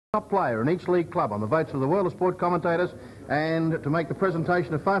top player in each league club on the votes of the World of Sport commentators, and to make the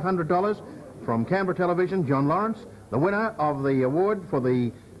presentation of $500 from Canberra Television, John Lawrence, the winner of the award for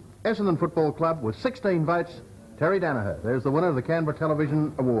the Essendon Football Club with 16 votes, Terry Daniher. There's the winner of the Canberra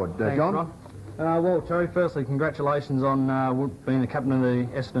Television Award. John? Well, Terry, firstly, congratulations on being the captain of the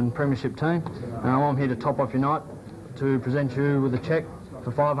Essendon Premiership team. I'm here to top off your night to present you with a cheque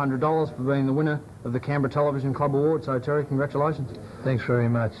for $500 for being the winner of the Canberra Television Club Award. So, Terry, congratulations. Thanks very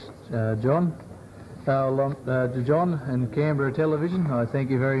much, John. To John and Canberra Television, I thank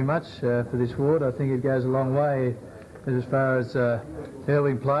you very much for this award. I think it goes a long way as far as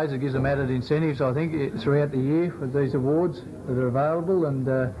helping players. It gives them added incentives, I think, throughout the year with these awards that are available.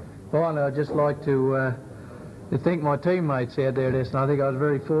 And finally, I'd just like to thank my teammates out there at Essendon. I think I was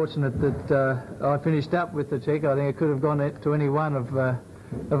very fortunate that I finished up with the cheque. I think it could have gone to any one of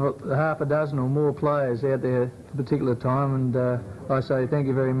half a dozen or more players out there at a particular time, and I say thank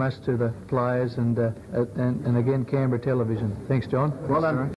you very much to the players and again Canberra Television. Thanks, John. Well done.